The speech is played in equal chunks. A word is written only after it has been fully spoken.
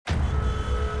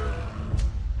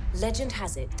Legend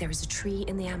has it there is a tree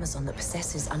in the Amazon that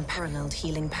possesses unparalleled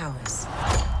healing powers.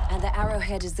 And the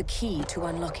arrowhead is the key to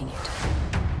unlocking it.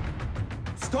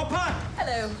 Stop her!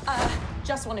 Hello.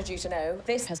 Just wanted you to know,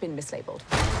 this has been mislabeled.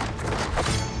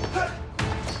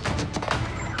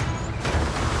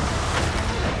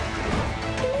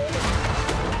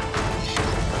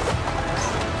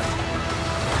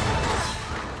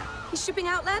 He's shipping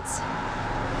out, lads?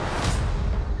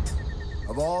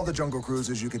 Of all the jungle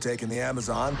cruises you could take in the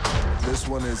Amazon, this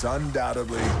one is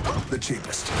undoubtedly the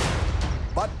cheapest.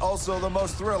 But also the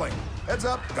most thrilling. Heads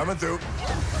up, coming through.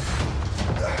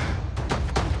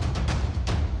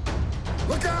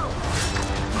 Look out!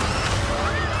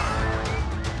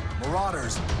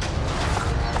 Marauders.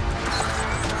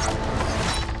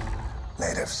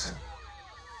 Natives.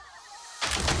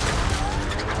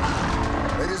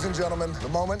 Ladies and gentlemen, the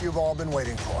moment you've all been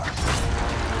waiting for.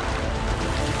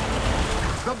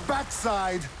 The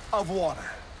backside of water.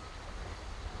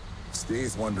 It's the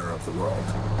eighth wonder of the world.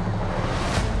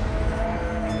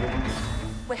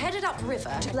 We're headed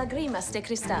upriver to Lagrimas de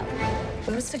Cristal.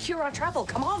 We must secure our travel.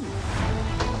 Come on.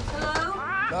 Hello?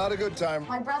 Not a good time.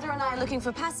 My brother and I are looking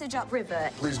for passage upriver.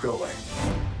 Please go away.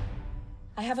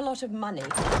 I have a lot of money.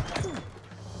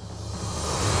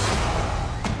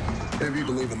 If you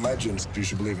believe in legends, you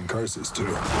should believe in curses,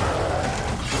 too.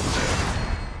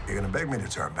 You're gonna beg me to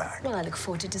turn back. Well, I look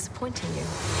forward to disappointing you.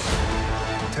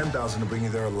 10,000 to bring you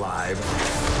there alive.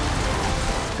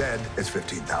 Dead is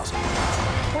 15,000.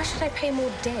 Why should I pay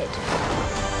more dead?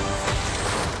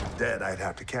 Dead, I'd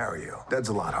have to carry you. Dead's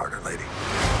a lot harder, lady.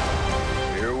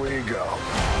 Here we go.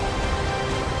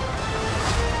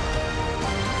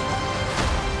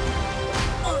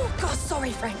 Oh, God,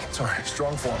 sorry, Frank. Sorry,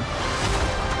 strong form.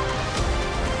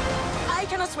 I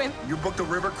cannot swim. You booked a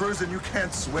river cruise and you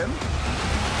can't swim?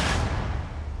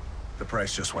 The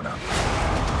price just went up.